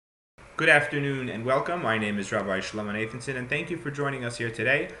Good afternoon and welcome. My name is Rabbi Shlomo Nathanson, and thank you for joining us here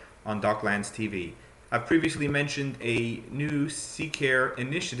today on DocklandsTV. I've previously mentioned a new C-Care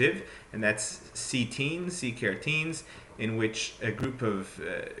initiative, and that's C-Teens, C-Care Teens, in which a group of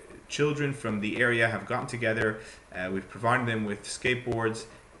children from the area have gotten together. We've provided them with skateboards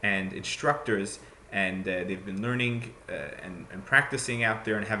and instructors, and they've been learning and practicing out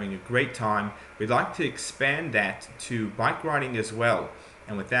there and having a great time. We'd like to expand that to bike riding as well.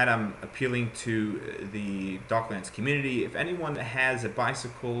 And with that, I'm appealing to the Docklands community. If anyone has a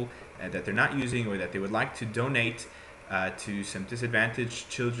bicycle that they're not using or that they would like to donate to some disadvantaged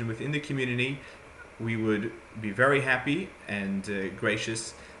children within the community, we would be very happy and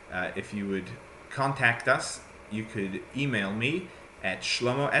gracious if you would contact us. You could email me at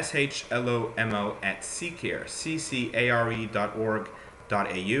Shlomo, Shlomo, at ccare.org.au,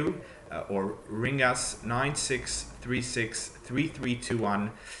 or ring us 96363321.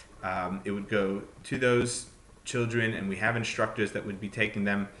 It would go to those children, and we have instructors that would be taking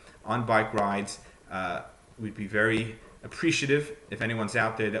them on bike rides. We'd be very appreciative if anyone's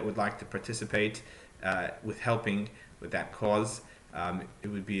out there that would like to participate with helping with that cause. It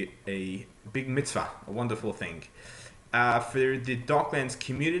would be a big mitzvah, a wonderful thing. For the Docklands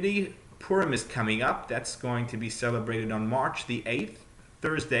community, Purim is coming up. That's going to be celebrated on March the 8th,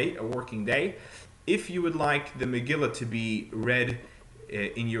 Thursday, a working day. If you would like the Megillah to be read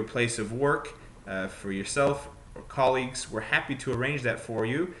in your place of work for yourself or colleagues, we're happy to arrange that for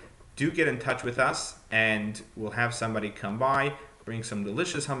you. Do get in touch with us, and we'll have somebody come by, bring some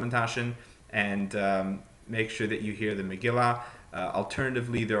delicious hamantashen, and make sure that you hear the Megillah.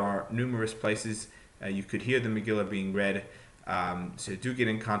 Alternatively, there are numerous places you could hear the Megillah being read. So do get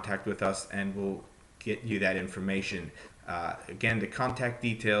in contact with us, and we'll get you that information. Again, the contact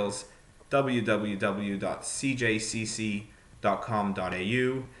details,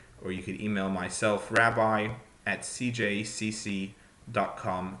 www.cjcc.com.au, or you could email myself,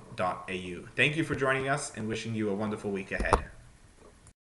 rabbi@cjcc.com.au. Thank you for joining us, and wishing you a wonderful week ahead.